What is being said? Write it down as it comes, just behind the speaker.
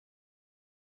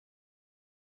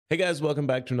Hey guys, welcome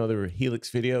back to another Helix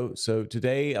video. So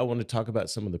today I want to talk about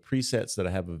some of the presets that I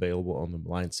have available on the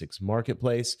Line 6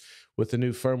 marketplace. With the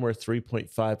new firmware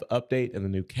 3.5 update and the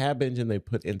new cab engine they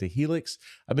put into Helix,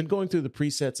 I've been going through the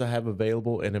presets I have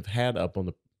available and have had up on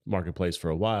the marketplace for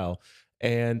a while,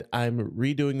 and I'm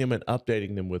redoing them and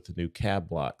updating them with the new cab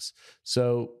blocks.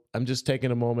 So I'm just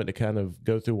taking a moment to kind of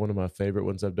go through one of my favorite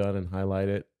ones I've done and highlight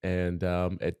it. And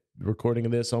at recording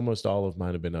of this, almost all of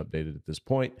mine have been updated at this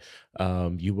point.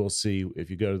 You will see if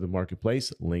you go to the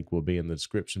marketplace, link will be in the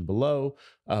description below.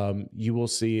 You will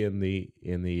see in the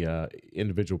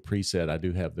individual preset, I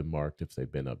do have them marked if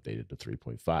they've been updated to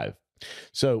 3.5.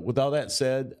 So with all that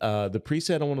said, the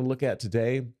preset I want to look at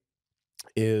today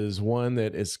is one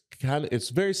that is it's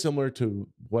very similar to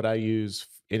what I use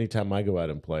anytime I go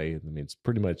out and play. I mean, it's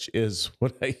pretty much is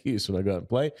what I use when I go out and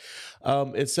play.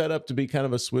 It's set up to be kind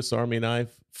of a Swiss Army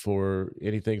knife for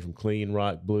anything from clean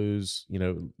rock, blues,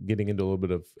 getting into a little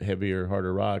bit of heavier,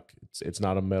 harder rock. It's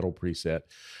not a metal preset.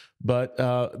 But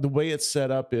the way it's set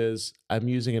up is I'm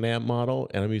using an amp model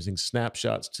and I'm using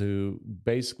snapshots to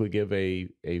basically give a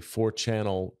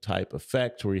 4-channel type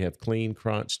effect where you have clean,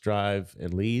 crunch, drive,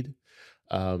 and lead.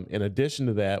 In addition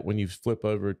to that, when you flip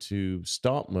over to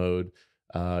stomp mode,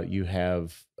 you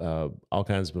have all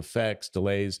kinds of effects,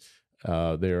 delays.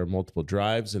 There are multiple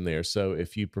drives in there. So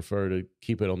if you prefer to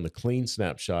keep it on the clean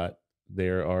snapshot,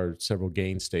 there are several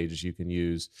gain stages you can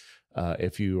use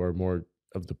if you are more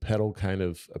of the pedal kind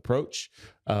of approach.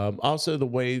 Also, the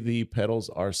way the pedals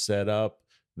are set up,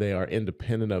 they are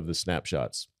independent of the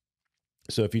snapshots.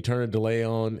 So if you turn a delay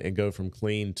on and go from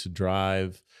clean to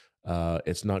drive,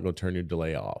 it's not going to turn your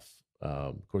delay off.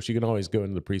 Of course, you can always go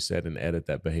into the preset and edit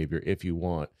that behavior if you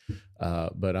want.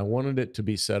 But I wanted it to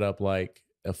be set up like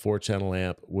a 4-channel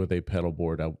amp with a pedal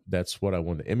board. That's what I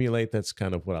want to emulate. That's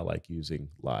kind of what I like using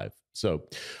live. So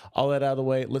all that out of the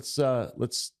way, let's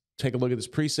take a look at this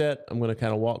preset. I'm going to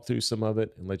kind of walk through some of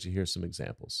it and let you hear some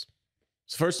examples.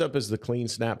 So first up is the clean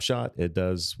snapshot. It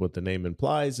does what the name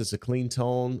implies. It's a clean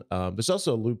tone. There's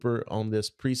also a looper on this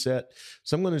preset.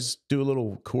 So I'm going to just do a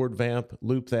little chord vamp,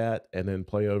 loop that, and then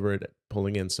play over it,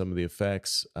 pulling in some of the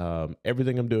effects.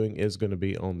 Everything I'm doing is going to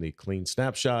be on the clean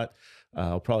snapshot.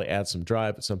 I'll probably add some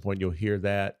drive at some point. You'll hear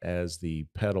that as the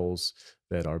pedals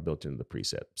that are built into the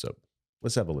preset. So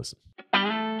let's have a listen.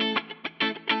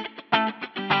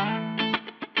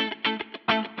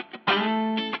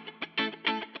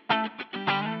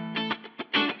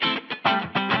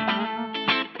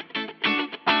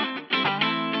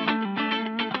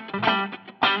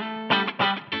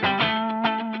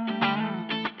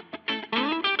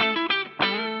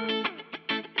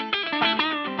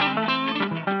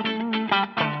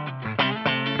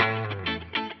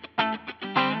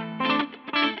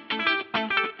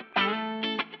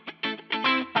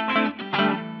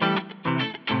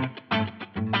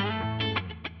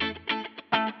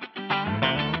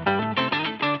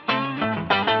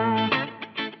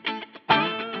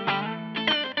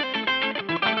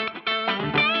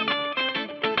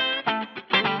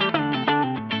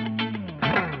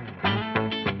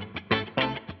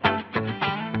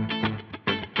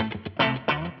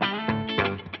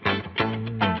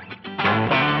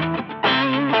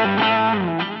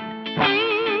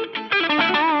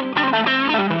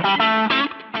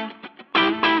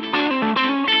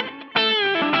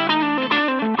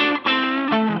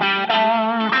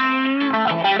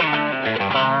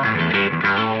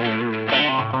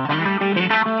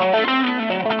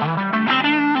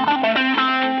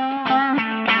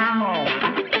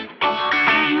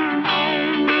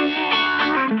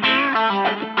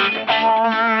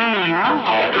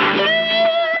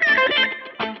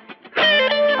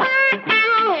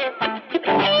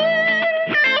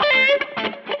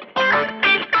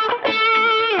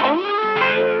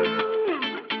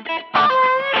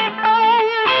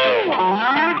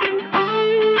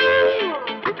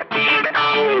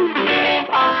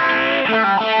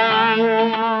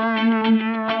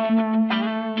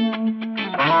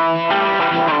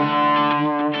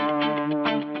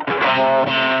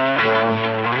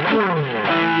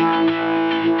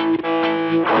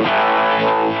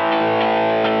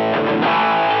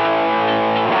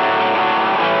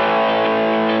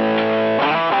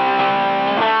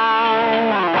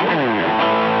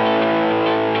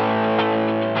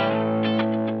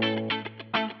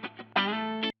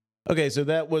 Okay, so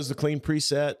that was the clean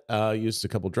preset. Used a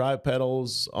couple drive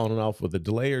pedals on and off with a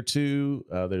delay or two.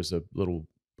 There's a little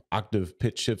octave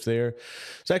pitch shift there.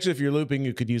 So actually, if you're looping,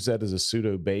 you could use that as a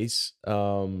pseudo bass.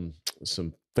 Some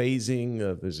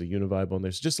phasing. There's a univibe on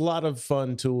there. So just a lot of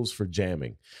fun tools for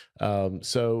jamming.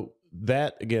 So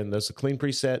that, again, that's a clean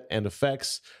preset and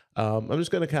effects. I'm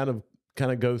just going to kind of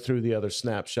kind of go through the other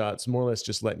snapshots, more or less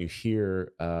just letting you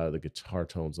hear the guitar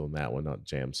tones on that one, not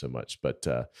jam so much, but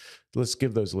let's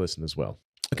give those a listen as well.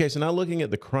 Okay, so now looking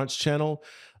at the crunch channel,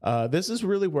 this is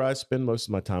really where I spend most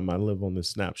of my time. I live on this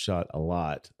snapshot a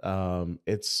lot.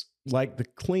 It's like the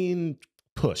clean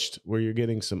pushed, where you're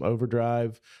getting some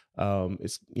overdrive.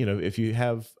 It's, you know, if you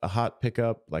have a hot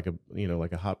pickup, like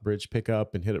a hot bridge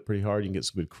pickup and hit it pretty hard, you can get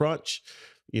some good crunch.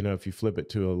 You know, if you flip it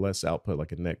to a less output,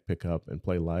 like a neck pickup, and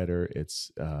play lighter, it's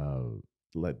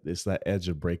that edge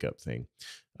of breakup thing.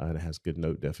 And it has good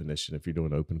note definition. If you're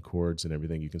doing open chords and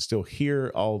everything, you can still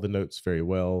hear all the notes very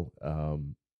well.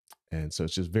 And so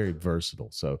it's just very versatile.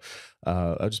 So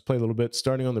I'll just play a little bit,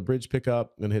 starting on the bridge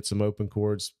pickup, and hit some open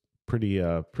chords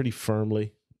pretty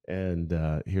firmly. And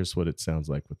here's what it sounds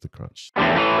like with the crunch.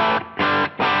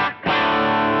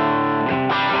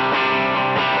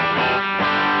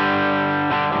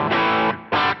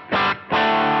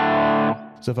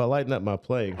 So if I lighten up my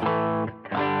playing,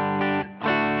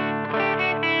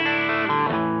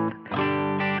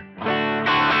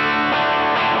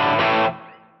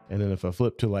 and then if I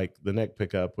flip to like the neck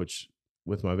pickup, which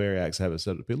with my Variax I have it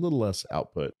set to be a little less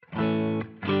output.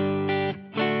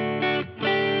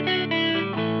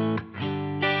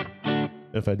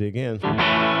 If I dig in,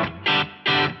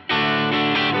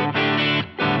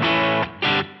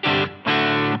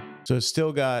 so it's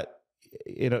still got,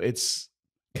 you know, it's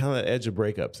kind of the edge of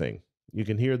breakup thing. You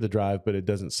can hear the drive, but it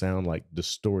doesn't sound like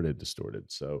distorted.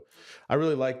 So I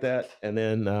really like that. And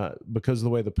then because of the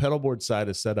way the pedalboard side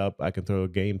is set up, I can throw a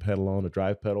gain pedal on, a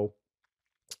drive pedal,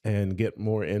 and get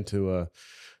more into a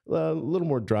little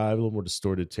more drive, a little more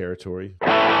distorted territory.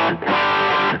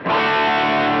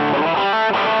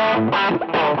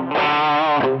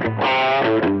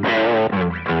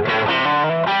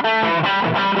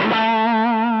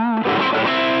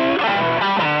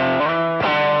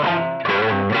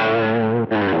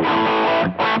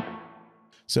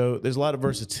 So there's a lot of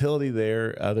versatility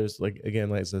there. There's, like, again,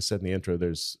 like as I said in the intro,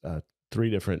 there's 3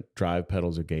 different drive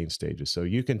pedals or gain stages. So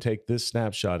you can take this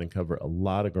snapshot and cover a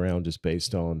lot of ground just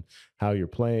based on how you're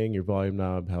playing, your volume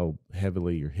knob, how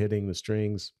heavily you're hitting the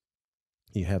strings.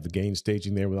 You have the gain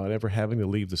staging there without ever having to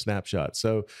leave the snapshot.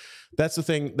 So that's the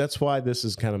thing. That's why this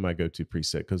is kind of my go-to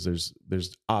preset, because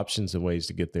there's options and ways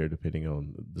to get there depending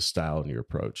on the style and your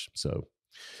approach. So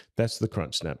that's the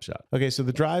crunch snapshot. Okay, so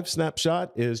the drive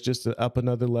snapshot is just up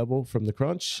another level from the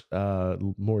crunch,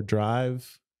 more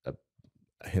drive,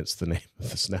 hence the name of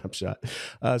the snapshot.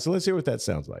 So let's hear what that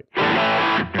sounds like.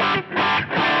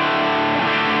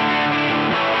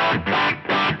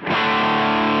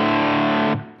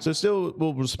 So still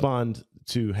will respond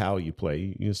to how you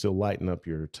play. You can still lighten up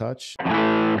your touch.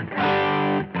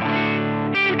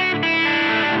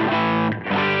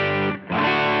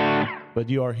 But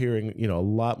you are hearing, you know, a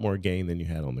lot more gain than you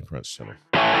had on the crunch channel.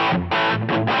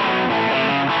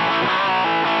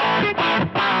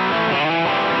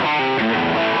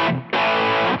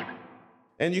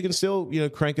 And you can still, you know,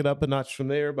 crank it up a notch from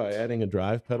there by adding a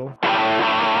drive pedal.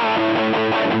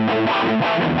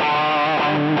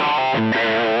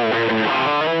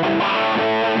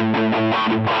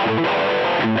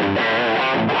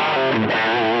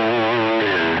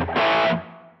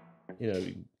 You know,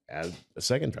 you add a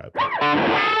second drive pedal.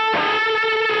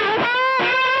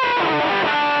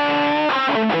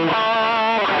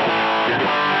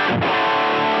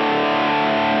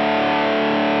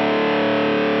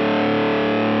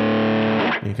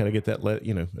 You kind of get that,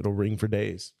 you know, it'll ring for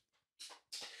days.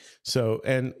 So,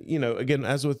 and, you know, again,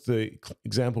 as with the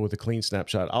example with the clean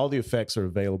snapshot, all the effects are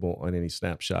available on any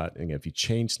snapshot. And if you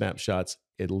change snapshots,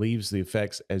 it leaves the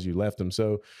effects as you left them.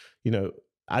 So, you know,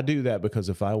 I do that because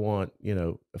if I want, you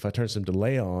know, if I turn some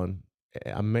delay on,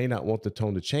 I may not want the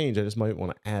tone to change. I just might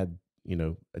want to add, you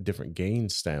know, a different gain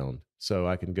sound, so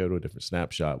I can go to a different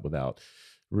snapshot without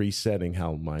resetting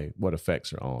what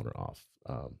effects are on or off.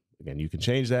 Again, you can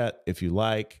change that if you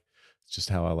like. It's just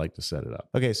how I like to set it up.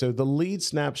 Okay, so the lead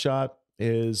snapshot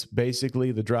is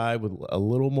basically the drive with a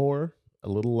little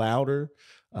louder,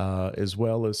 as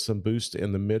well as some boost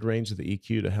in the mid-range of the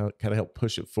EQ to kind of help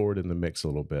push it forward in the mix a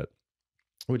little bit,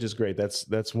 which is great.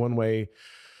 That's one way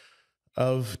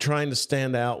of trying to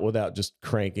stand out without just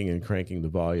cranking the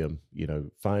volume. You know,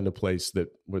 find a place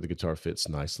where the guitar fits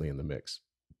nicely in the mix.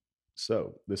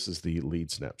 So this is the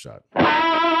lead snapshot.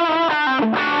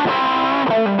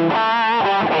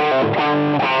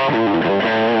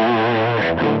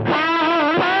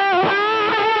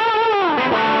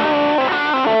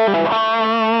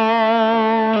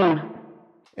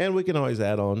 And we can always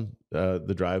add on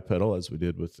the drive pedal as we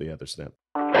did with the other snap.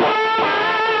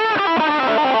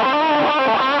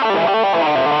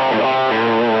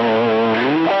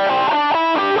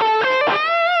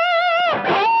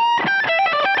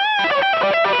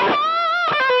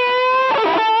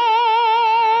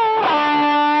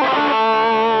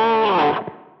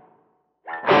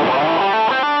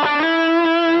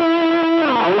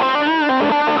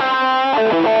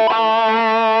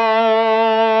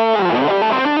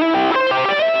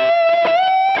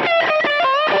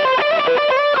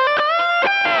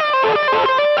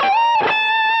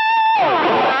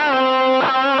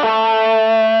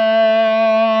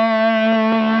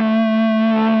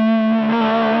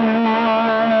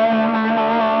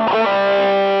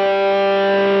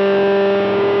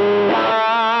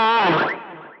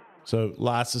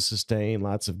 lots of sustain,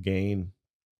 lots of gain.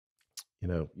 You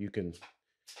know, you can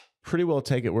pretty well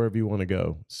take it wherever you want to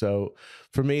go. So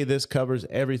for me, this covers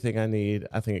everything I need.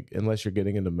 I think unless you're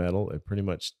getting into metal,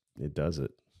 it does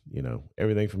it. You know,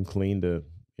 everything from clean to,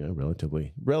 you know,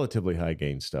 relatively high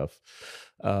gain stuff.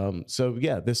 So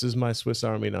yeah, this is my Swiss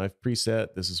Army knife preset.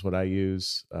 This is what I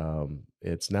use.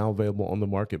 It's now available on the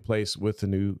marketplace with the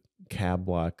new cab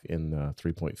block in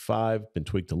 3.5. Been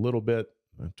tweaked a little bit.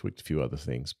 I've tweaked a few other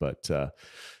things, but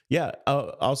yeah.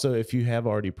 Also, if you have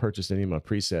already purchased any of my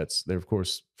presets, they're of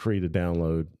course free to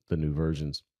download the new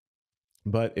versions.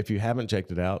 But if you haven't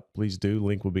checked it out, please do.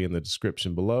 Link will be in the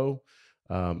description below.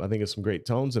 I think it's some great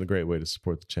tones and a great way to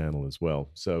support the channel as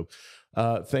well. So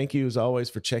thank you as always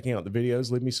for checking out the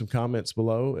videos. Leave me some comments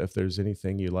below if there's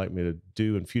anything you'd like me to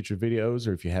do in future videos,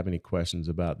 or if you have any questions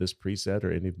about this preset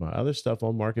or any of my other stuff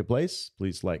on Marketplace.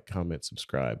 Please like, comment,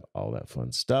 subscribe, all that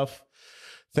fun stuff.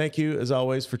 Thank you as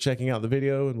always for checking out the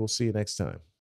video, and we'll see you next time.